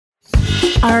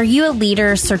Are you a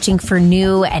leader searching for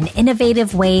new and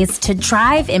innovative ways to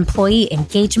drive employee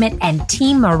engagement and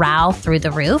team morale through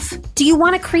the roof? Do you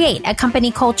want to create a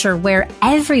company culture where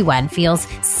everyone feels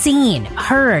seen,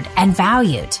 heard, and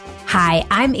valued? Hi,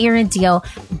 I'm Erin Deal,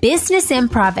 business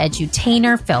improv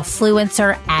edutainer,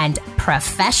 Philfluencer, and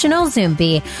professional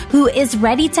Zoombie who is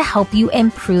ready to help you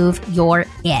improve your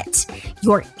it.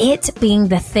 Your it being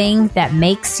the thing that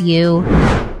makes you,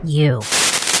 you.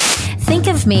 Think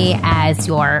of me as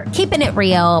your keeping it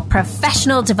real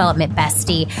professional development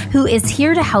bestie who is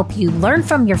here to help you learn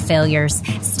from your failures,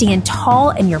 stand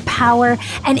tall in your power,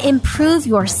 and improve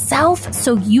yourself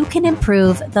so you can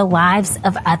improve the lives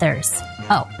of others.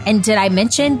 Oh, and did I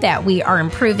mention that we are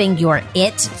improving your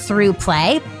it through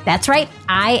play? That's right.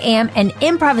 I am an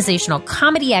improvisational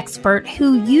comedy expert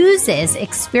who uses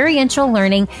experiential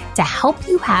learning to help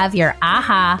you have your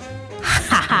aha,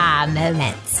 ha-ha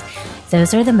moments.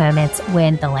 Those are the moments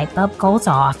when the light bulb goes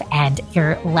off and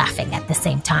you're laughing at the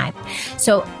same time.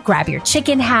 So grab your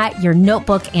chicken hat, your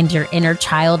notebook, and your inner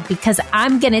child because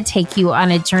I'm going to take you on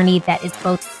a journey that is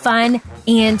both fun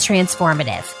and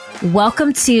transformative.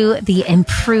 Welcome to the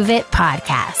Improve It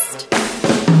podcast.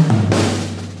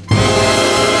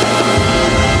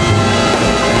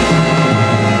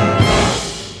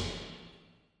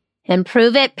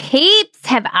 Improve It peeps,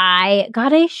 have I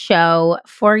got a show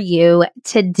for you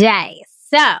today.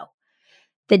 So,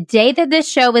 the day that this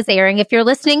show is airing, if you're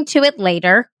listening to it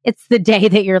later, it's the day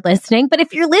that you're listening. But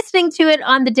if you're listening to it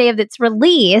on the day of its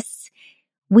release,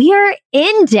 we are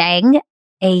ending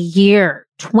a year.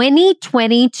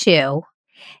 2022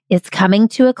 is coming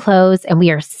to a close and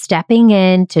we are stepping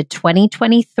into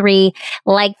 2023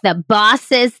 like the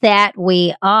bosses that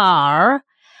we are.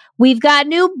 We've got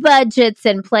new budgets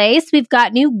in place. We've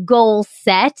got new goals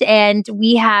set, and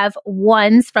we have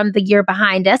ones from the year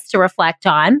behind us to reflect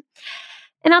on.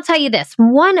 And I'll tell you this,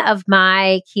 one of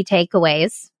my key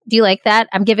takeaways, do you like that?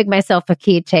 I'm giving myself a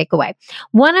key takeaway.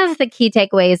 One of the key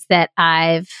takeaways that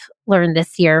I've learned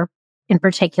this year in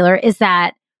particular is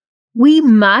that we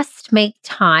must make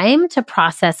time to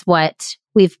process what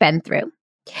we've been through.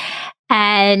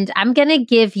 And I'm going to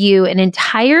give you an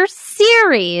entire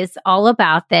series all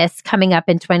about this coming up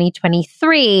in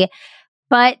 2023.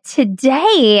 But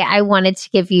today, I wanted to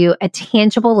give you a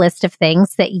tangible list of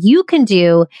things that you can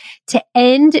do to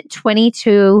end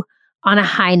 22 on a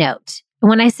high note. And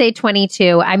when I say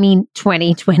 22, I mean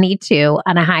 2022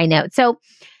 on a high note. So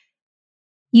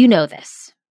you know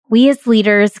this. We as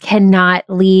leaders cannot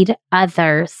lead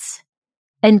others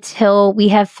until we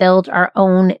have filled our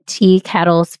own tea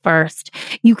kettles first.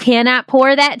 You cannot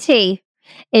pour that tea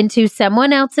into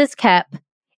someone else's cup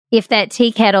if that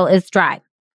tea kettle is dry.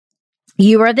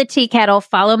 You are the tea kettle.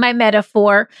 Follow my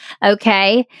metaphor.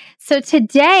 Okay. So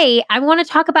today I want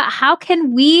to talk about how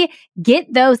can we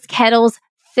get those kettles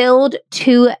filled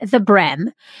to the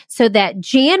brim so that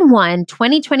Jan 1,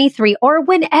 2023, or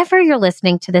whenever you're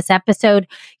listening to this episode,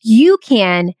 you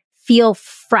can feel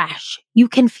fresh. You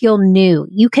can feel new.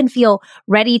 You can feel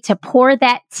ready to pour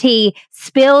that tea,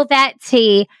 spill that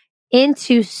tea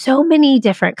into so many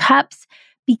different cups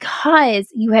because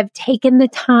you have taken the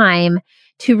time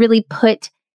to really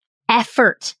put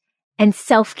effort and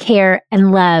self-care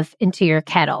and love into your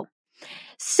kettle.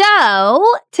 So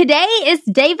today is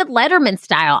David Letterman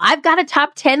style. I've got a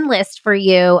top 10 list for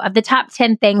you of the top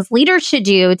 10 things leaders should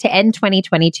do to end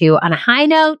 2022 on a high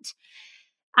note.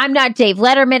 I'm not Dave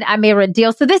Letterman. I'm Erin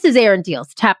Deal. So this is Erin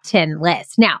Deal's top 10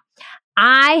 list. Now,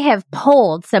 I have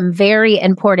polled some very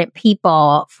important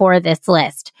people for this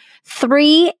list.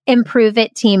 3 Improve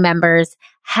It team members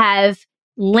have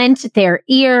lent their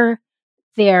ear,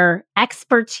 their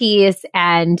expertise,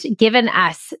 and given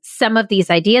us some of these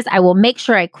ideas. I will make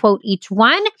sure I quote each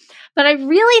one, but I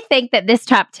really think that this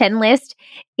top 10 list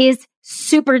is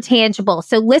super tangible.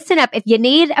 So listen up. If you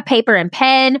need a paper and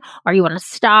pen or you want to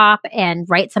stop and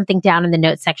write something down in the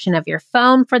notes section of your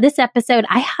phone for this episode,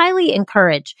 I highly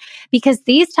encourage because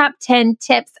these top 10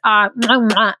 tips are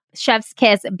chef's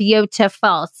kiss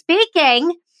beautiful.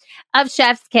 Speaking of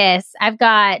chef's kiss, I've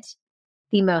got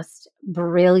the most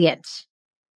brilliant,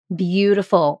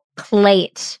 beautiful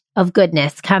plate of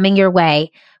goodness coming your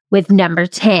way with number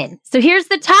 10. So here's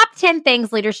the top 10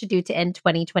 things leaders should do to end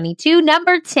 2022.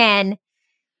 Number 10,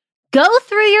 go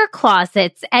through your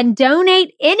closets and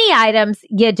donate any items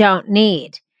you don't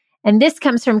need. And this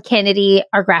comes from Kennedy,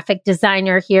 our graphic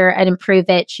designer here at Improve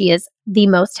It. She is the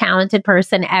most talented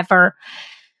person ever.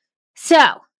 So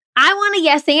I want to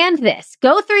yes and this.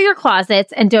 Go through your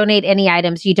closets and donate any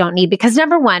items you don't need. Because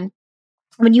number one,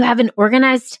 when you have an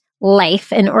organized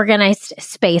life, an organized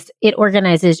space, it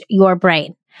organizes your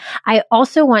brain. I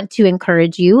also want to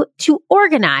encourage you to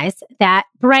organize that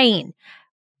brain.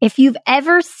 If you've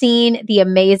ever seen the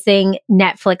amazing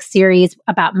Netflix series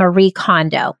about Marie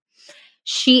Kondo,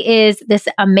 she is this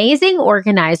amazing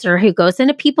organizer who goes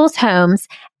into people's homes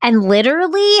and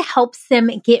literally helps them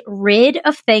get rid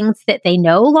of things that they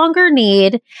no longer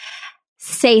need,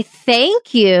 say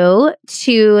thank you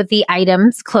to the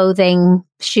items, clothing,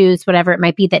 shoes, whatever it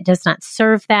might be that does not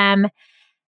serve them,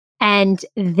 and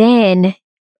then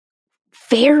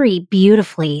very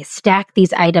beautifully stack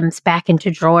these items back into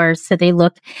drawers so they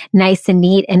look nice and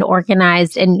neat and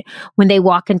organized. And when they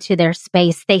walk into their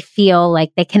space, they feel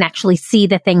like they can actually see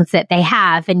the things that they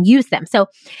have and use them. So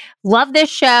love this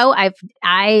show.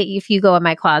 If you go in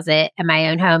my closet in my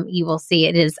own home, you will see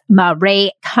it is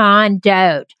Marie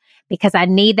Kondoed, because I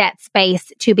need that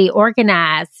space to be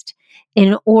organized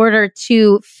in order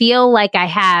to feel like I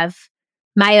have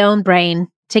my own brain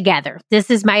together. This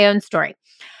is my own story.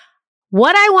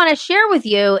 What I want to share with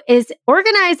you is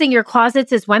organizing your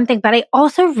closets is one thing, but I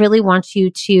also really want you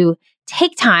to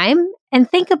take time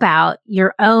and think about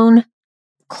your own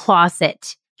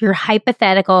closet, your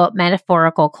hypothetical,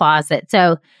 metaphorical closet.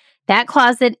 So that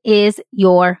closet is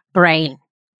your brain.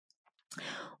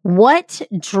 What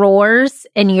drawers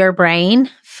in your brain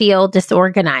feel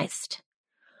disorganized?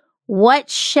 What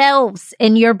shelves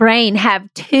in your brain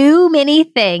have too many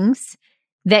things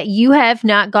that you have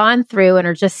not gone through and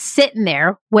are just sitting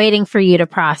there waiting for you to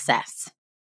process?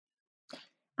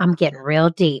 I'm getting real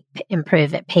deep.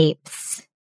 Improve it, peeps.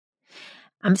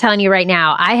 I'm telling you right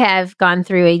now, I have gone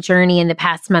through a journey in the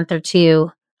past month or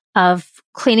two of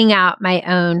cleaning out my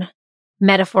own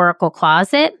metaphorical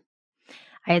closet.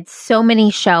 I had so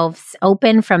many shelves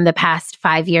open from the past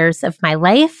 5 years of my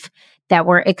life that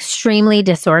were extremely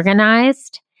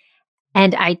disorganized.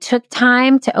 And I took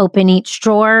time to open each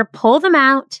drawer, pull them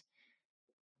out,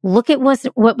 look at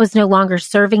what was no longer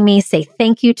serving me, say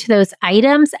thank you to those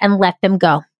items, and let them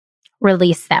go.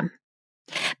 Release them.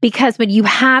 Because when you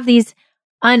have these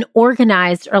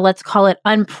unorganized, or let's call it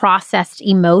unprocessed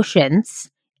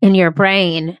emotions in your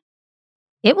brain,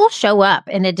 it will show up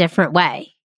in a different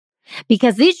way.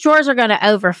 Because these drawers are going to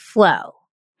overflow.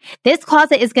 This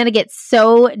closet is going to get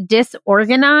so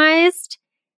disorganized.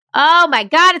 Oh my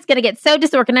God, it's going to get so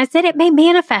disorganized that it may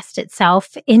manifest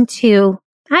itself into,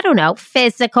 I don't know,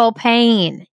 physical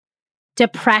pain,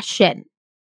 depression,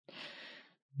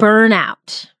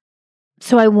 burnout.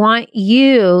 So I want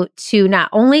you to not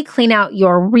only clean out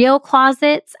your real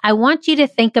closets, I want you to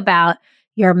think about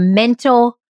your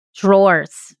mental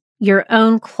drawers, your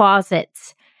own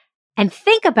closets, and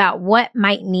think about what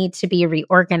might need to be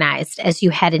reorganized as you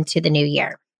head into the new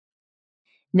year.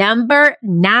 Number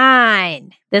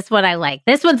 9. This one I like.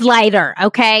 This one's lighter,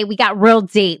 okay? We got real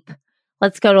deep.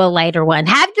 Let's go to a lighter one.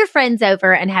 Have your friends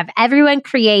over and have everyone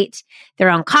create their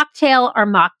own cocktail or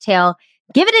mocktail.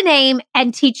 Give it a name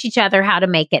and teach each other how to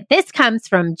make it. This comes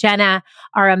from Jenna,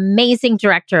 our amazing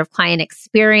director of client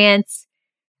experience.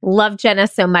 Love Jenna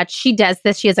so much. She does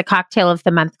this. She has a cocktail of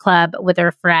the month club with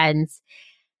her friends.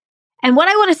 And what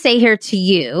I want to say here to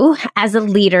you as a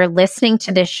leader listening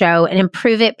to this show, an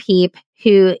Improve It peep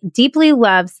who deeply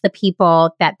loves the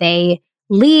people that they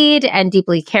lead and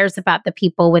deeply cares about the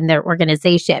people in their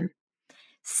organization.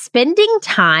 Spending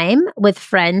time with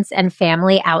friends and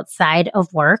family outside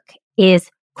of work is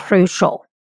crucial.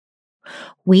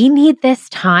 We need this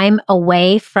time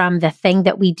away from the thing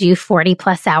that we do 40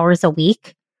 plus hours a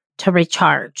week to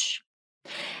recharge.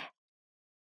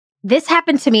 This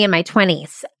happened to me in my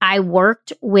 20s. I'm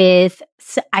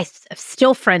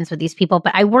still friends with these people,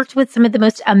 but I worked with some of the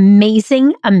most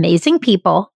amazing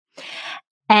people.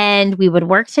 And we would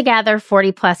work together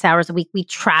 40 plus hours a week. We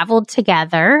traveled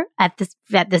together at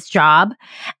this job,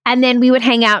 and then we would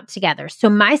hang out together. So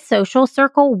my social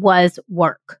circle was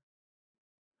work.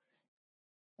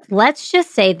 Let's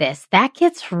just say this, that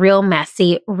gets real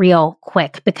messy real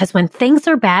quick, because when things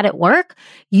are bad at work,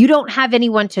 you don't have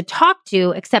anyone to talk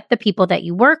to except the people that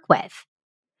you work with.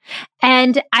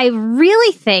 And I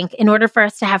really think in order for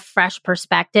us to have fresh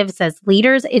perspectives as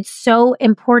leaders, it's so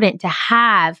important to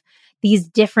have these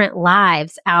different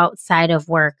lives outside of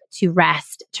work, to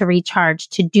rest, to recharge,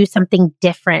 to do something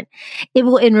different. It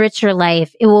will enrich your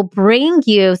life. It will bring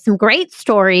you some great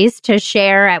stories to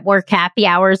share at work happy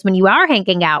hours when you are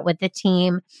hanging out with the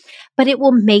team, but it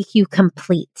will make you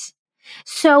complete.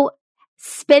 So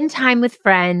spend time with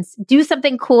friends, do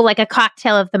something cool like a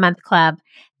cocktail of the month club.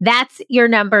 That's your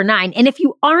number 9. And if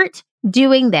you aren't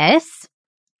doing this,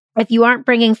 if you aren't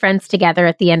bringing friends together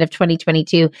at the end of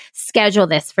 2022, schedule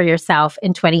this for yourself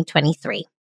in 2023.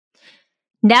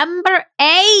 Number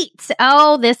 8.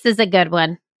 Oh, this is a good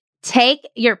one. Take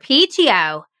your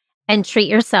PTO and treat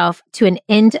yourself to an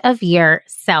end of year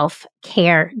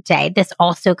self-care day. This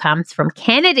also comes from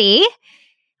Kennedy,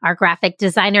 our graphic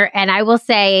designer. And I will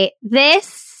say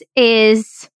this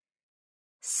is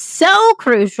so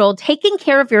crucial. Taking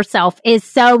care of yourself is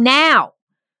so now.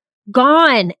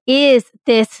 Gone is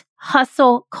this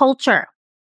hustle culture.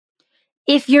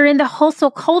 If you're in the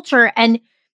hustle culture and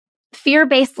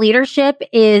fear-based leadership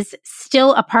is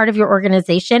still a part of your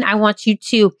organization, I want you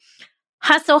to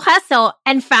hustle,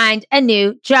 and find a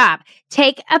new job.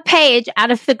 Take a page out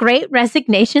of the Great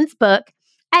Resignations book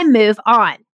and move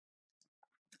on.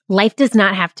 Life does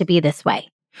not have to be this way.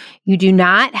 You do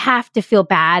not have to feel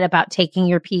bad about taking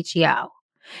your PTO.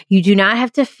 You do not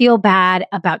have to feel bad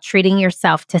about treating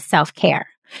yourself to self-care.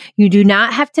 You do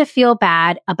not have to feel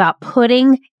bad about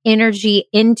putting energy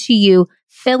into you,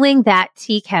 filling that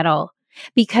tea kettle,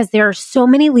 because there are so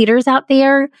many leaders out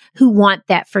there who want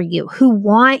that for you, who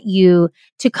want you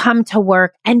to come to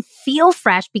work and feel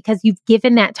fresh because you've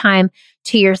given that time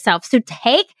to yourself. So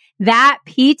take that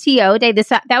PTO day.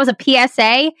 That was a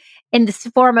PSA in the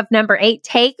form of number 8.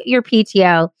 Take your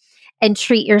PTO and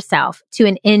treat yourself to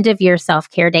an end of year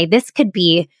self-care day. This could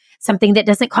be something that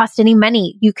doesn't cost any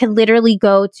money. You could literally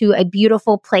go to a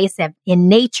beautiful place in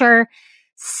nature,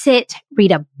 sit,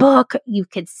 read a book. You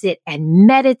could sit and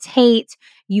meditate.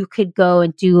 You could go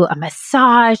and do a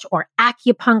massage or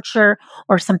acupuncture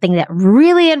or something that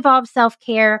really involves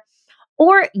self-care.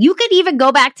 Or you could even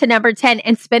go back to number 10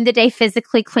 and spend the day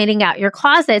physically cleaning out your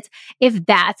closets if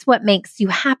that's what makes you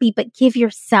happy. But give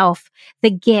yourself the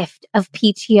gift of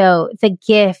PTO, the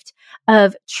gift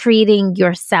of treating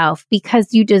yourself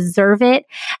because you deserve it.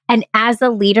 And as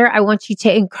a leader, I want you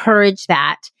to encourage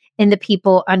that in the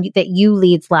people that you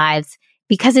lead's lives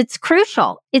because it's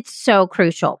crucial. It's so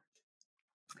crucial.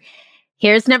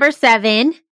 Here's number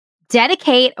 7.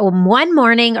 Dedicate one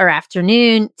morning or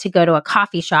afternoon to go to a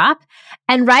coffee shop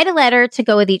and write a letter to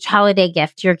go with each holiday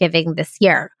gift you're giving this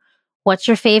year. What's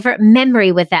your favorite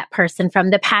memory with that person from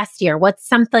the past year? What's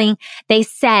something they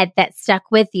said that stuck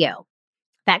with you?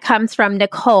 That comes from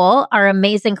Nicole, our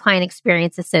amazing client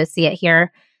experience associate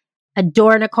here.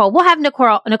 Adore Nicole. We'll have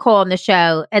Nicole on the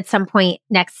show at some point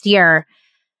next year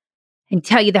and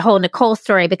tell you the whole Nicole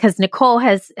story because Nicole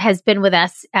has been with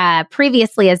us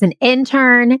previously as an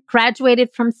intern,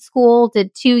 graduated from school,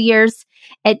 did 2 years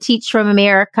at Teach from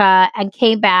America, and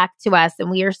came back to us.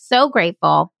 And we are so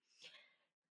grateful.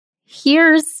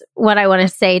 Here's what I want to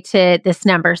say to this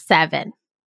number 7.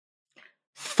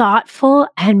 Thoughtful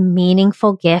and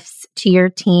meaningful gifts to your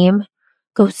team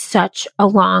go such a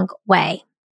long way.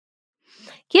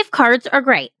 Gift cards are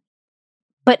great.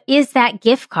 But is that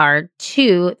gift card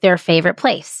to their favorite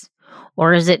place?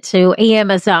 Or is it to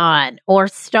Amazon or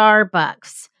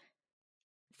Starbucks?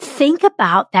 Think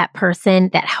about that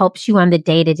person that helps you on the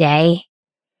day-to-day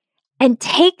and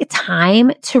take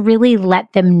time to really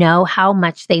let them know how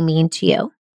much they mean to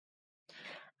you.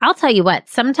 I'll tell you what,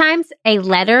 sometimes a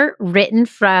letter written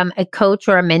from a coach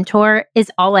or a mentor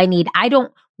is all I need. I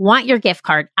don't want your gift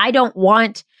card. I don't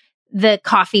want the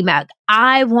coffee mug.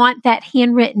 I want that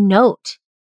handwritten note.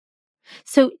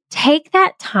 So take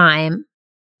that time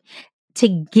to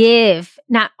give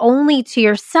not only to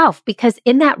yourself, because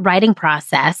in that writing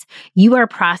process, you are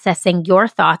processing your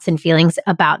thoughts and feelings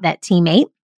about that teammate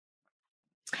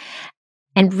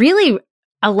and really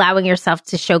allowing yourself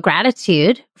to show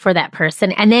gratitude for that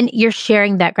person. And then you're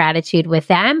sharing that gratitude with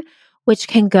them, which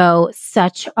can go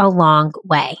such a long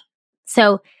way.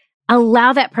 So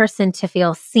allow that person to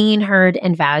feel seen, heard,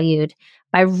 and valued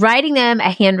by writing them a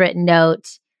handwritten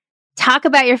note. Talk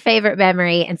about your favorite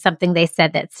memory and something they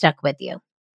said that stuck with you.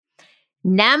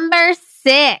 Number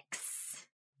 6.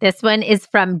 This one is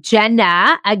from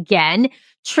Jenna. Again,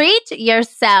 treat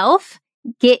yourself.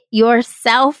 Get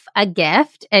yourself a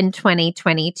gift in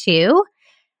 2022.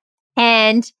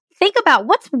 And think about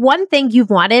what's one thing you've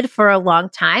wanted for a long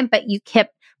time, but you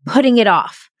kept putting it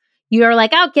off. You're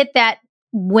like, I'll get that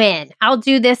when. I'll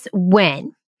do this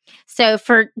when. So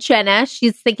for Jenna,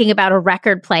 she's thinking about a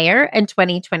record player in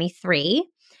 2023.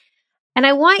 And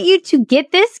I want you to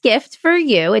get this gift for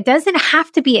you. It doesn't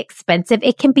have to be expensive.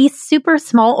 It can be super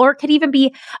small, or it could even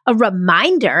be a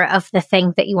reminder of the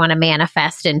thing that you want to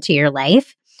manifest into your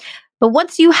life. But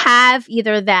once you have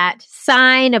either that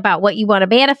sign about what you want to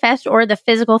manifest or the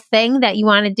physical thing that you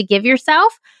wanted to give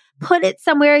yourself, put it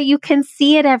somewhere you can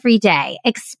see it every day,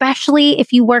 especially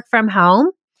if you work from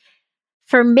home.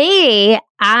 For me,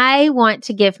 I want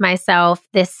to give myself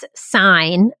this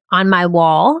sign on my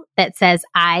wall that says,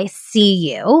 I see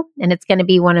you. And it's going to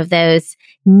be one of those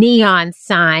neon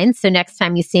signs. So next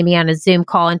time you see me on a Zoom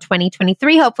call in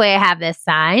 2023, hopefully I have this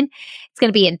sign. It's going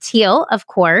to be in teal, of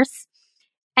course.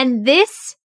 And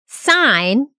this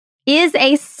sign is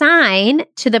a sign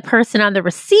to the person on the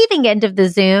receiving end of the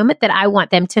Zoom that I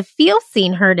want them to feel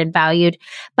seen, heard, and valued.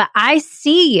 But I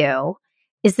see you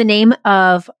is the name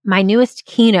of my newest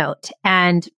keynote.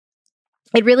 And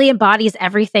it really embodies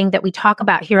everything that we talk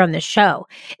about here on the show.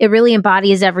 It really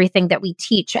embodies everything that we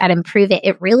teach at Improve It.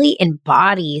 It really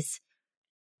embodies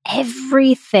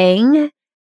everything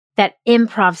that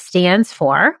improv stands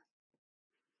for.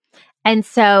 And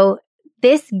so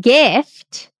this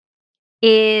gift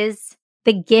is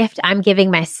the gift I'm giving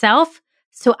myself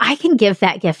so I can give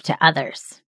that gift to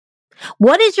others.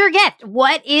 What is your gift?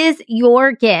 What is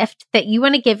your gift that you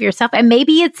want to give yourself? And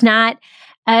maybe it's not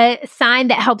a sign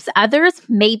that helps others.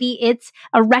 Maybe it's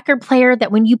a record player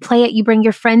that when you play it, you bring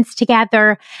your friends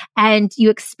together and you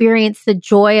experience the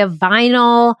joy of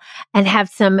vinyl and have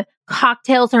some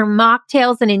cocktails or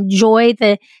mocktails and enjoy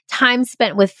the time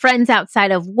spent with friends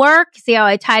outside of work. See how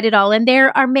I tied it all in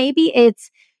there? Or maybe it's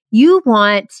you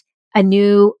want a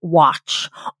new watch,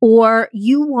 or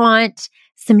you want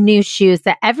some new shoes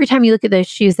that every time you look at those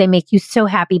shoes, they make you so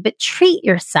happy, but treat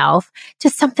yourself to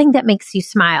something that makes you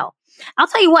smile. I'll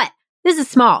tell you what, this is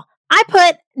small. I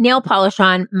put nail polish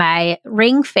on my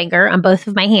ring finger on both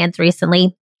of my hands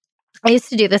recently. I used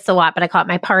to do this a lot, but I call it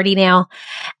my party nail,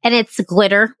 and it's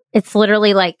glitter. It's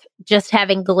literally like just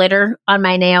having glitter on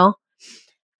my nail.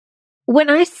 When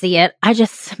I see it, I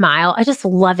just smile. I just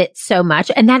love it so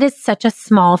much. And that is such a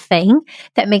small thing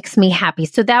that makes me happy.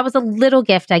 So that was a little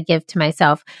gift I give to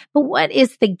myself. But what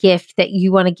is the gift that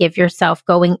you want to give yourself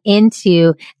going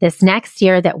into this next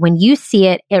year that when you see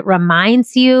it, it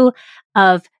reminds you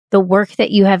of the work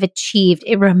that you have achieved.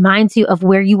 It reminds you of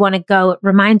where you want to go. It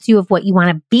reminds you of what you want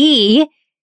to be.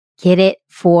 Get it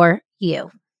for you.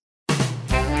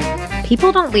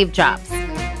 People don't leave jobs.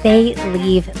 They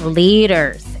leave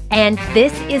leaders. And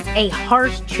this is a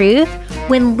harsh truth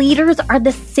when leaders are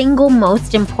the single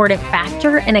most important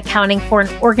factor in accounting for an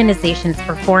organization's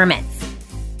performance.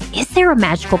 Is there a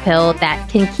magical pill that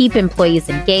can keep employees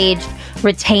engaged,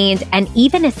 retained, and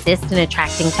even assist in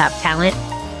attracting top talent?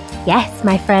 Yes,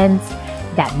 my friends,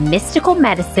 that mystical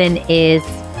medicine is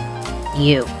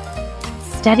you.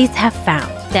 Studies have found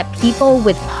that people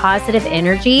with positive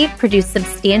energy produce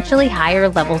substantially higher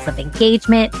levels of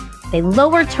engagement, they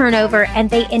lower turnover, and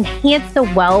they enhance the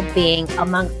well-being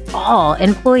among all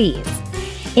employees.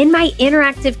 In my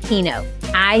interactive keynote,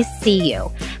 I See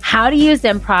You, How to Use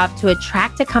Improv to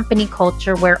Attract a Company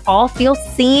Culture Where All Feel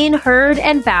Seen, Heard,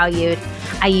 and Valued,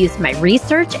 I use my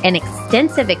research and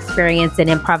extensive experience in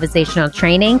improvisational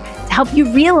training to help you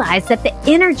realize that the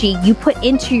energy you put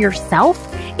into yourself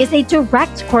is a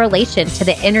direct correlation to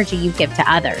the energy you give to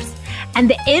others. And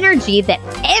the energy that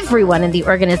everyone in the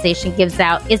organization gives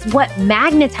out is what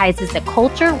magnetizes a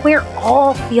culture where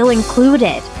all feel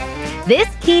included. This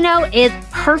keynote is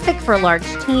perfect for large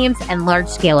teams and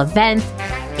large-scale events.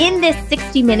 In this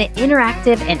 60-minute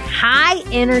interactive and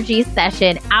high-energy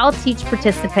session, I'll teach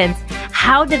participants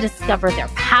how to discover their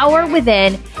power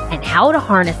within and how to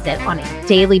harness it on a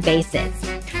daily basis.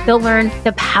 They'll learn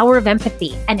the power of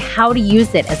empathy and how to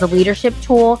use it as a leadership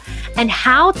tool and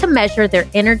how to measure their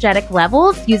energetic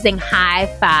levels using High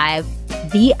Five,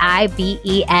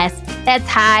 VIBES. That's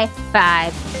High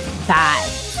Five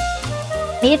Vibes.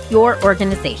 If your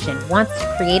organization wants to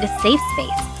create a safe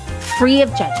space, free of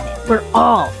judgment, where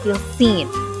all feel seen,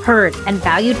 heard, and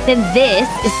valued, then this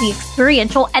is the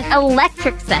experiential and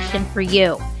electric session for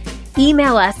you.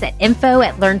 Email us at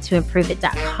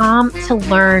info@learntoimproveit.com to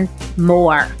learn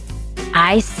more.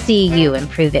 I see you,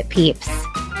 Improve It peeps.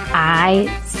 I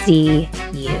see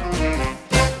you.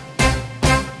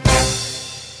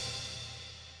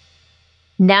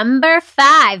 Number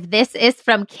 5. This is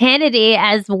from Kennedy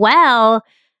as well.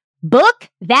 Book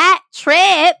that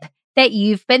trip that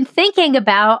you've been thinking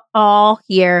about all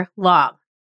year long.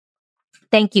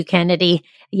 Thank you, Kennedy.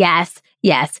 Yes,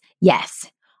 yes,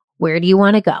 yes. Where do you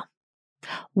want to go?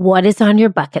 What is on your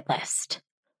bucket list?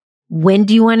 When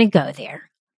do you want to go there?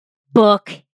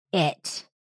 Book it.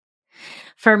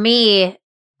 For me,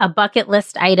 a bucket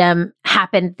list item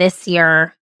happened this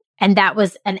year, and that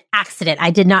was an accident.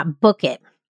 I did not book it.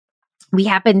 We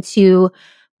happened to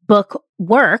book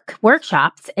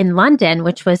workshops in London,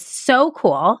 which was so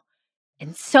cool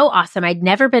and so awesome. I'd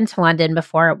never been to London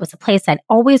before. It was a place I'd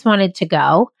always wanted to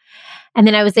go. And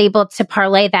then I was able to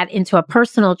parlay that into a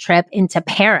personal trip into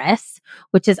Paris,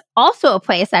 which is also a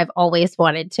place I've always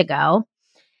wanted to go.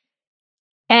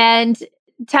 And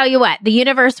tell you what, the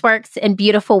universe works in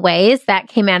beautiful ways. That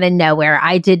came out of nowhere.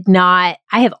 I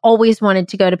have always wanted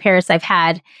to go to Paris. I've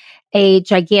had a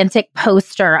gigantic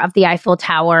poster of the Eiffel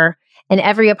Tower And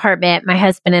every apartment my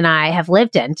husband and I have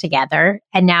lived in together,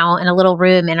 and now in a little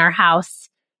room in our house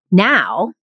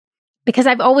now, because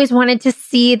I've always wanted to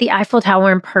see the Eiffel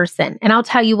Tower in person. And I'll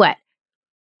tell you what,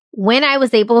 when I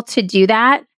was able to do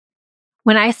that,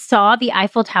 when I saw the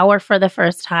Eiffel Tower for the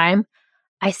first time,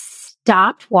 I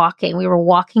stopped walking. We were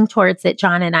walking towards it,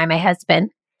 John and I, my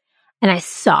husband, and I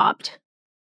sobbed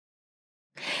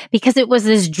because it was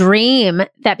this dream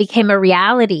that became a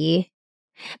reality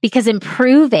because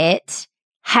Improve It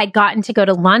had gotten to go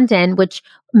to London, which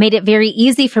made it very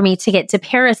easy for me to get to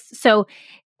Paris. So,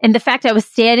 and the fact I was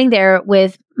standing there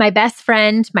with my best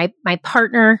friend, my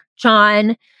partner,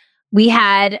 John, we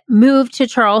had moved to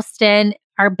Charleston.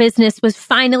 Our business was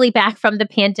finally back from the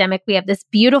pandemic. We have this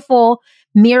beautiful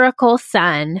miracle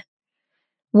son,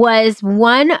 was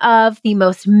one of the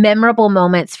most memorable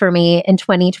moments for me in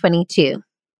 2022.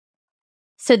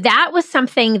 So that was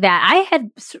something that I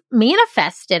had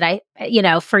manifested,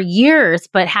 for years,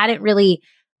 but hadn't really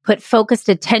put focused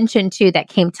attention to that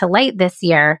came to light this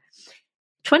year.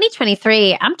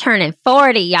 2023, I'm turning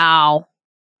 40, y'all.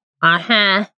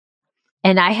 And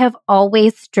I have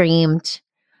always dreamed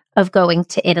of going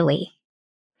to Italy.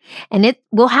 And it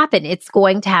will happen. It's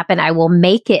going to happen. I will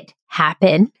make it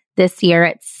happen this year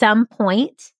at some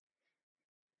point.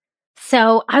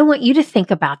 So I want you to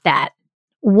think about that.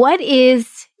 What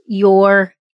is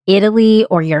your Italy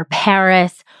or your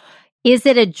Paris? Is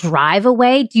it a drive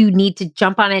away? Do you need to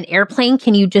jump on an airplane?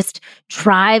 Can you just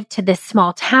drive to this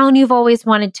small town you've always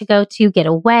wanted to go to, get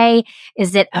away?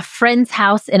 Is it a friend's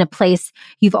house in a place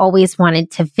you've always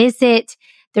wanted to visit?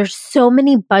 There's so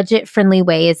many budget-friendly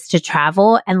ways to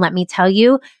travel. And let me tell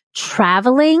you,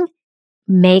 traveling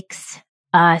makes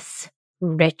us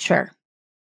richer.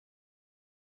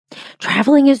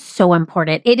 Traveling is so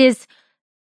important. It is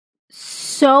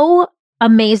so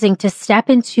amazing to step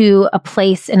into a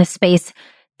place in a space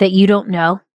that you don't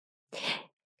know.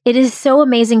 It is so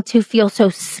amazing to feel so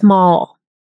small.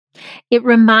 It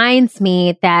reminds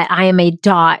me that I am a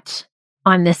dot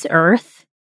on this earth.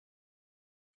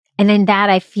 And in that,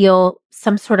 I feel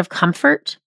some sort of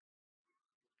comfort.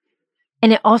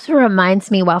 And it also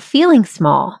reminds me, while feeling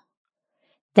small,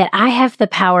 that I have the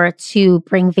power to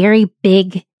bring very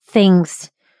big things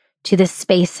to the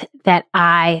space that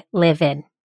I live in.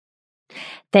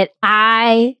 That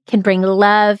I can bring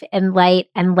love and light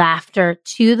and laughter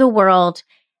to the world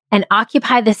and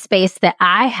occupy the space that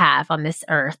I have on this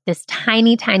earth, this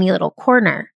tiny, tiny little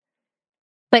corner.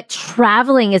 But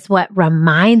traveling is what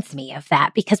reminds me of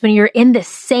that, because when you're in the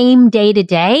same day to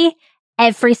day,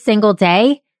 every single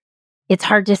day, it's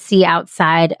hard to see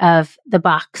outside of the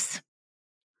box.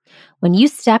 When you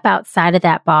step outside of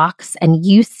that box and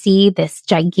you see this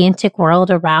gigantic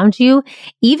world around you,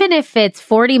 even if it's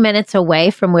 40 minutes away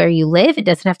from where you live, it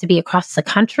doesn't have to be across the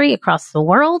country, across the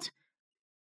world,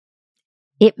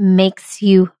 it makes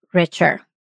you richer.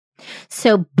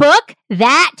 So book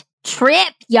that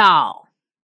trip, y'all.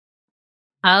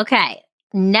 Okay,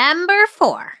 number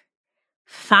 4,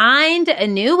 find a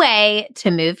new way to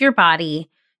move your body.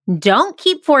 Don't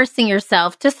keep forcing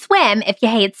yourself to swim if you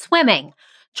hate swimming.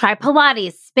 Try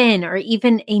Pilates, spin, or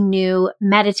even a new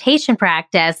meditation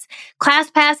practice.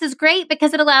 ClassPass is great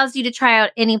because it allows you to try out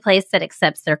any place that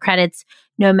accepts their credits,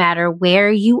 no matter where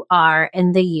you are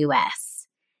in the U.S.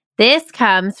 This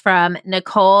comes from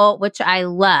Nicole, which I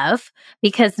love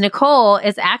because Nicole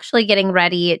is actually getting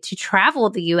ready to travel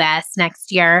the U.S.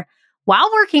 next year while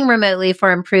working remotely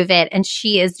for Improve It. And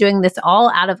she is doing this all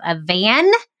out of a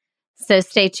van. So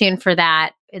stay tuned for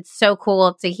that. It's so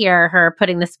cool to hear her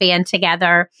putting this van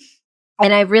together.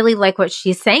 And I really like what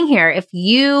she's saying here. If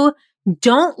you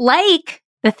don't like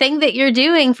the thing that you're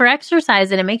doing for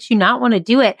exercise and it makes you not want to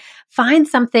do it, find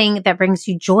something that brings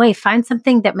you joy. Find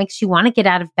something that makes you want to get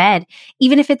out of bed,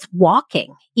 even if it's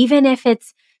walking, even if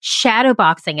it's shadow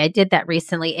boxing. I did that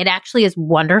recently. It actually is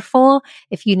wonderful.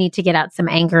 If you need to get out some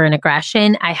anger and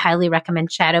aggression, I highly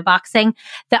recommend shadow boxing.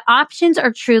 The options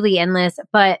are truly endless,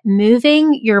 but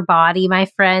moving your body, my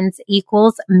friends,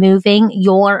 equals moving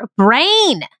your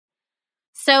brain.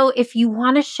 So if you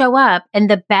want to show up in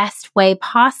the best way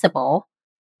possible,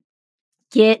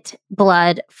 get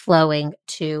blood flowing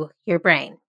to your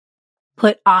brain.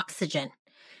 Put oxygen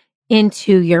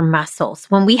into your muscles.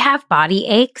 When we have body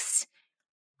aches,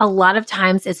 a lot of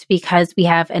times it's because we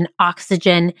have an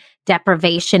oxygen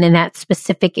deprivation in that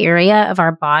specific area of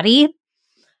our body.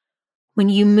 When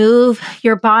you move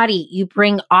your body, you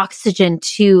bring oxygen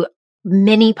to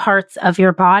many parts of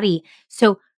your body.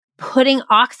 So putting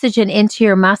oxygen into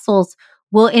your muscles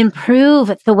will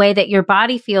improve the way that your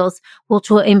body feels, which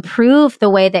will improve the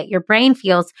way that your brain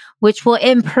feels, which will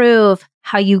improve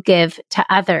how you give to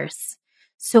others.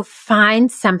 So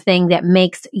find something that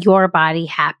makes your body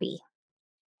happy.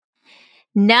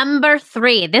 Number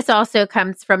 3, this also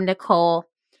comes from Nicole.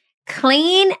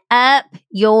 Clean up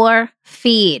your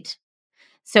feed.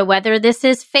 So whether this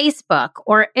is Facebook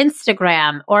or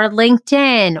Instagram or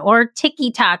LinkedIn or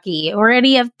TikTok or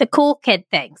any of the cool kid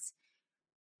things,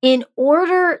 in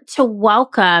order to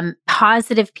welcome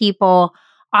positive people,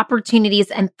 opportunities,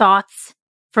 and thoughts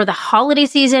for the holiday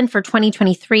season for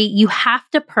 2023, you have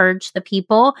to purge the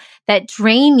people that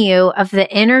drain you of the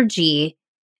energy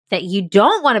that you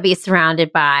don't want to be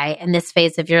surrounded by in this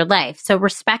phase of your life. So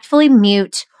respectfully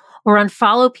mute or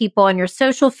unfollow people on your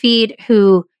social feed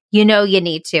who you know you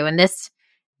need to. And this,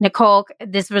 Nicole,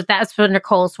 that's for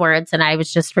Nicole's words, and I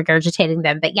was just regurgitating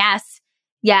them. But yes.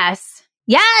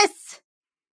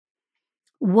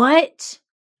 What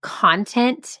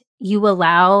content you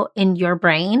allow in your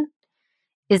brain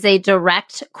is a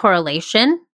direct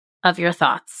correlation of your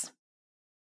thoughts.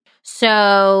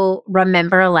 So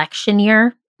remember election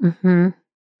year?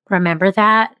 Remember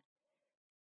that?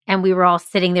 And we were all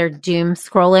sitting there doom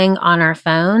scrolling on our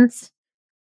phones?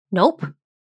 Nope.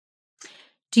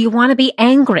 Do you want to be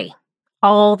angry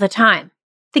all the time?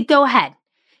 Then go ahead.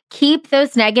 Keep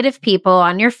those negative people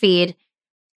on your feed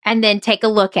and then take a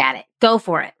look at it. Go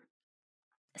for it.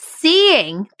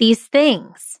 Seeing these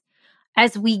things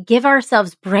as we give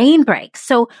ourselves brain breaks.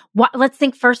 So let's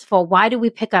think, first of all, why do we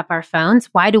pick up our phones?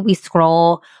 Why do we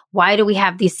scroll? Why do we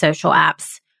have these social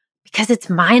apps? Because it's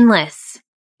mindless.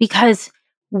 Because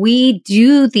we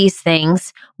do these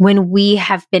things when we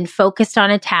have been focused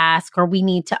on a task or we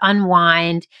need to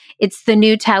unwind. It's the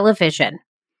new television.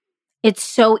 It's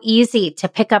so easy to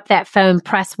pick up that phone,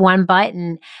 press one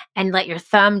button, and let your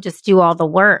thumb just do all the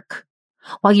work.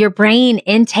 While your brain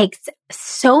intakes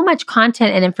so much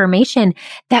content and information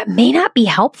that may not be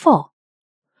helpful.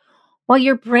 While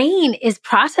your brain is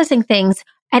processing things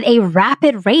at a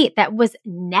rapid rate that was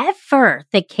never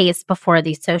the case before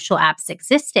these social apps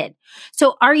existed.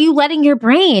 So are you letting your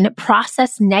brain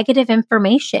process negative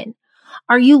information?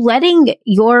 Are you letting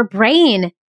your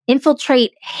brain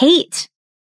infiltrate hate?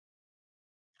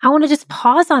 I want to just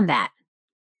pause on that.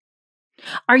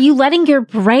 Are you letting your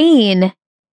brain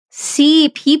see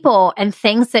people and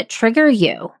things that trigger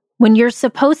you when you're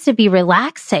supposed to be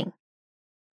relaxing?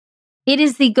 It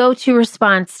is the go-to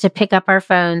response to pick up our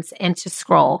phones and to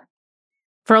scroll.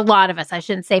 For a lot of us, I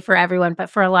shouldn't say for everyone, but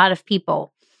for a lot of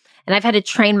people. And I've had to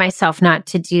train myself not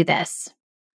to do this.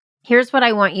 Here's what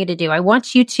I want you to do. I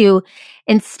want you to,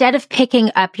 instead of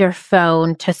picking up your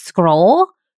phone to scroll,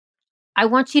 I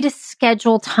want you to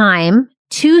schedule time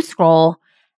to scroll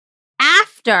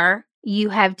after you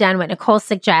have done what Nicole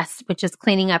suggests, which is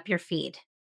cleaning up your feed.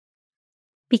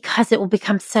 Because it will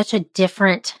become such a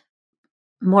different,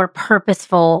 more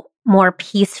purposeful, more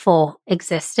peaceful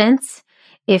existence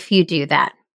if you do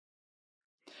that.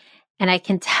 And I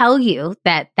can tell you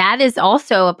that that is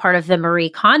also a part of the Marie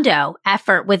Kondo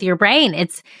effort with your brain.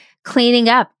 It's cleaning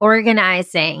up,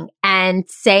 organizing, and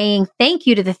saying thank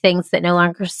you to the things that no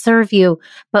longer serve you,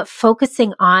 but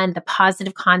focusing on the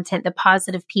positive content, the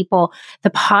positive people,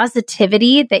 the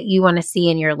positivity that you want to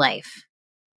see in your life.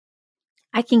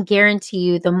 I can guarantee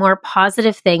you the more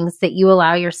positive things that you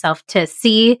allow yourself to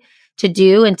see, to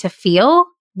do, and to feel,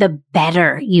 the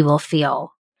better you will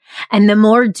feel. And the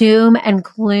more doom and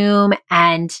gloom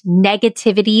and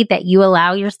negativity that you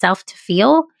allow yourself to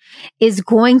feel is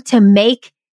going to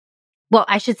make, well,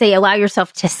 I should say allow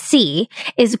yourself to see,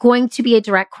 is going to be a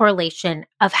direct correlation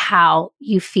of how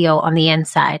you feel on the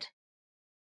inside.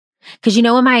 Because you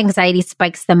know when my anxiety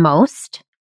spikes the most?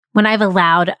 When I've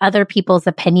allowed other people's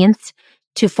opinions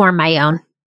to form my own.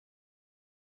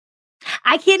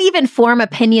 I can't even form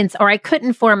opinions, or I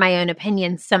couldn't form my own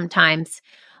opinions sometimes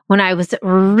when I was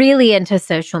really into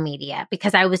social media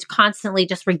because I was constantly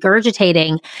just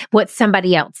regurgitating what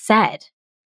somebody else said.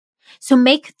 So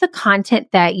make the content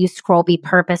that you scroll be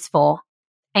purposeful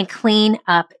and clean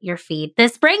up your feed.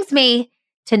 This brings me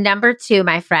to number 2,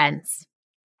 my friends.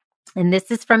 And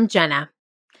this is from Jenna.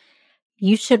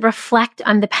 You should reflect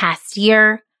on the past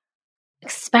year,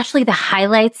 especially the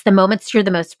highlights, the moments you're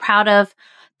the most proud of,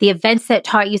 the events that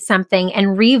taught you something,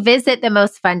 and revisit the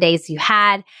most fun days you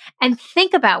had, and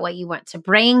think about what you want to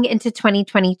bring into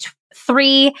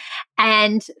 2023,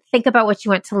 and think about what you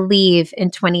want to leave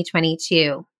in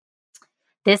 2022.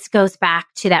 This goes back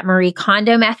to that Marie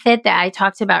Kondo method that I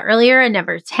talked about earlier. And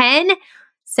number 10,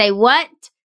 say what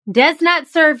does not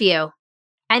serve you,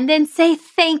 and then say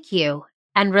thank you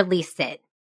and release it.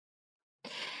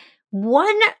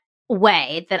 One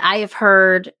way that I have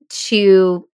heard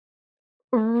to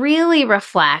really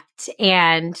reflect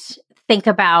and think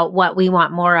about what we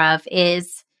want more of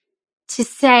is to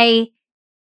say,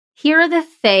 here are the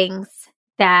things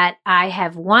that I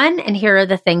have won and here are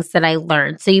the things that I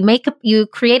learned. So you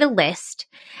create a list,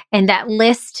 and that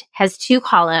list has 2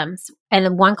 columns,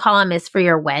 and one column is for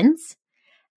your wins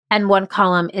and one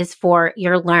column is for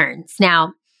your learns.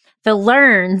 Now, the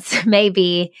learns may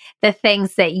be the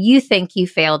things that you think you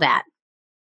failed at.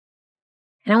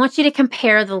 And I want you to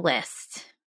compare the list.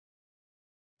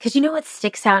 Because you know what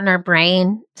sticks out in our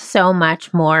brain so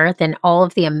much more than all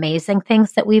of the amazing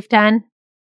things that we've done?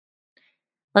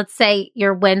 Let's say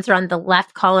your wins are on the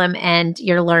left column and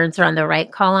your learns are on the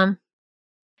right column.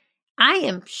 I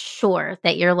am sure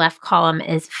that your left column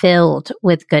is filled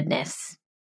with goodness.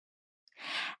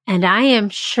 And I am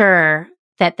sure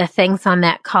that the things on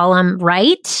that column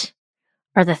right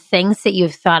are the things that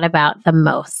you've thought about the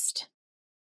most.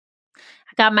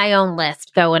 I got my own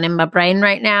list going in my brain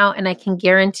right now, and I can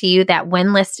guarantee you that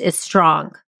win list is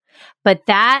strong. But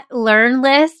that learn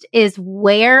list is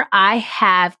where I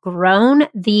have grown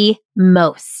the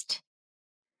most.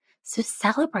 So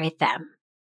celebrate them.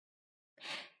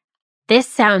 This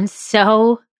sounds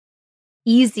so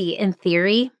easy in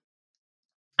theory.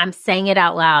 I'm saying it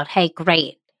out loud. Hey,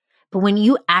 great. But when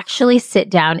you actually sit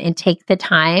down and take the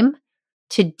time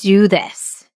to do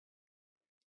this,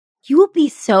 you will be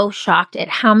so shocked at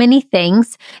how many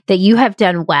things that you have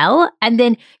done well. And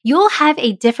then you'll have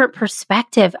a different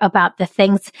perspective about the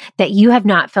things that you have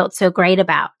not felt so great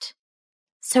about.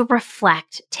 So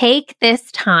reflect, take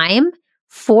this time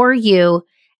for you,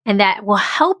 and that will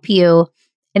help you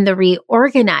in the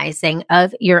reorganizing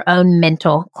of your own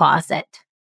mental closet.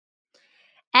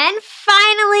 And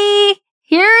finally,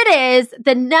 here it is,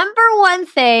 the number one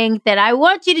thing that I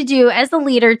want you to do as a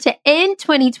leader to end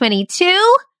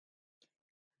 2022.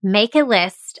 Make a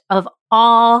list of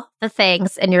all the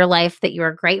things in your life that you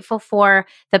are grateful for,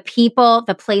 the people,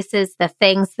 the places, the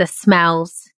things, the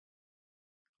smells.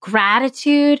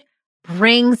 Gratitude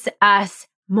brings us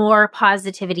more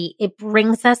positivity. It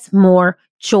brings us more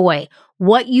joy.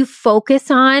 What you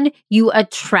focus on, you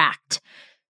attract.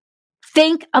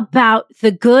 Think about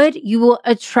the good, you will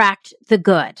attract the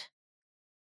good.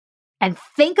 And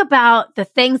think about the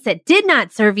things that did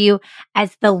not serve you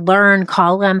as the learn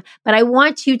column. But I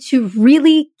want you to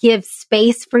really give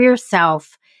space for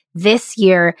yourself this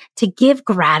year to give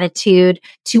gratitude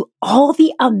to all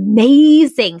the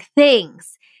amazing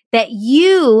things that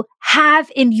you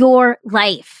have in your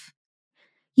life.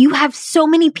 You have so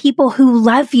many people who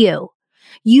love you.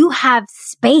 You have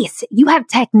space. You have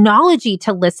technology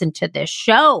to listen to this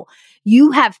show.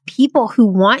 You have people who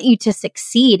want you to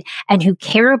succeed and who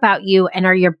care about you and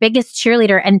are your biggest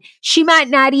cheerleader. And she might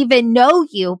not even know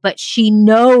you, but she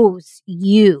knows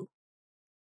you.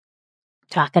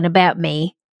 Talking about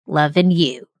me, loving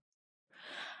you.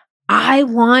 I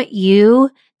want you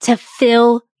to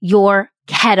fill your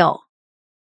kettle.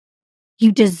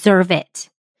 You deserve it.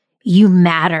 You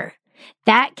matter.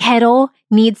 That kettle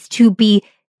needs to be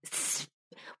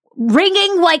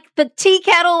ringing like the tea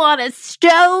kettle on a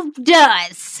stove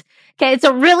does. Okay, it's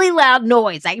a really loud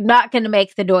noise. I'm not going to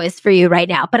make the noise for you right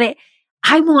now, but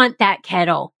I want that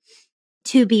kettle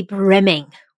to be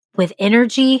brimming with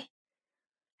energy,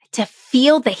 to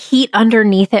feel the heat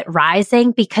underneath it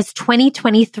rising, because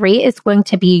 2023 is going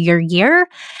to be your year.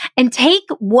 And take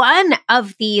one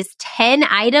of these 10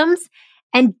 items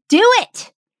and do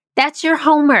it. That's your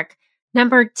homework.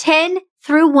 Number 10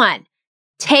 through 1.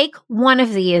 Take one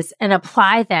of these and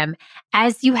apply them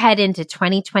as you head into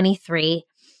 2023,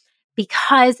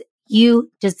 because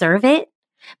you deserve it,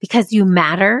 because you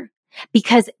matter,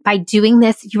 because by doing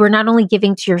this, you are not only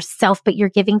giving to yourself, but you're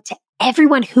giving to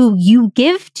everyone who you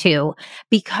give to,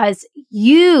 because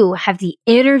you have the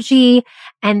energy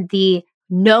and the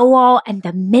know-all and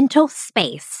the mental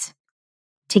space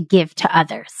to give to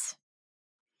others.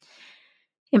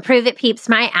 Improve It, peeps.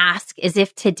 My ask is,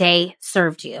 if today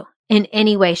served you in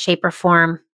any way, shape, or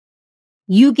form,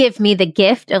 you give me the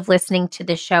gift of listening to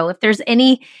the show. If there's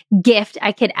any gift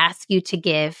I could ask you to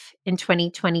give in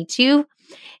 2022,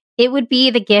 it would be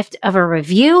the gift of a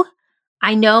review.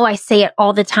 I know I say it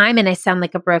all the time and I sound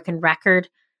like a broken record,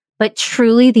 but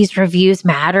truly these reviews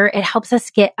matter. It helps us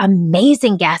get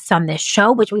amazing guests on this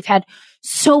show, which we've had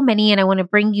so many, and I want to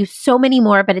bring you so many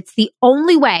more, but it's the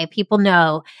only way people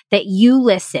know that you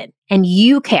listen and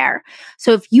you care.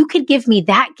 So if you could give me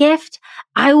that gift,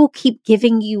 I will keep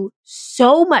giving you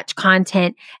so much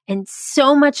content and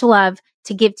so much love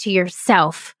to give to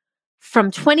yourself from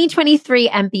 2023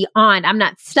 and beyond. I'm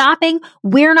not stopping.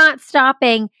 We're not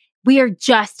stopping. We are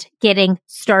just getting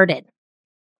started.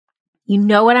 You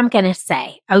know what I'm going to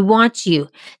say. I want you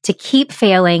to keep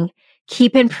failing,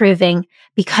 keep improving,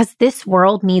 because this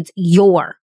world needs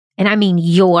your and I mean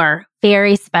your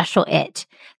very special it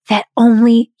that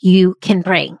only you can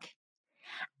bring.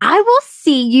 I will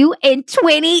see you in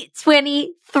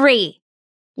 2023.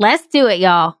 Let's do it,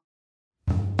 y'all.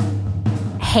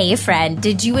 Hey friend,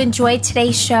 did you enjoy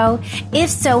today's show?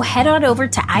 If so, head on over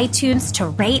to iTunes to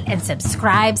rate and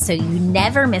subscribe so you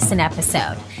never miss an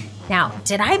episode. Now,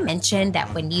 did I mention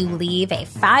that when you leave a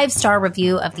 5-star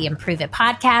review of the Improve It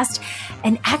podcast,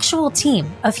 an actual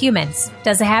team of humans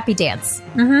does a happy dance?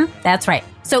 That's right.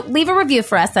 So leave a review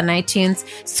for us on iTunes,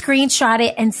 screenshot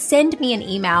it, and send me an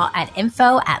email at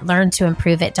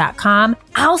info@learntoimproveit.com.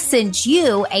 I'll send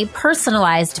you a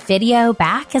personalized video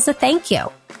back as a thank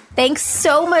you. Thanks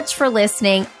so much for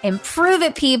listening. Improve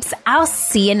it, peeps. I'll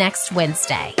see you next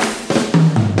Wednesday.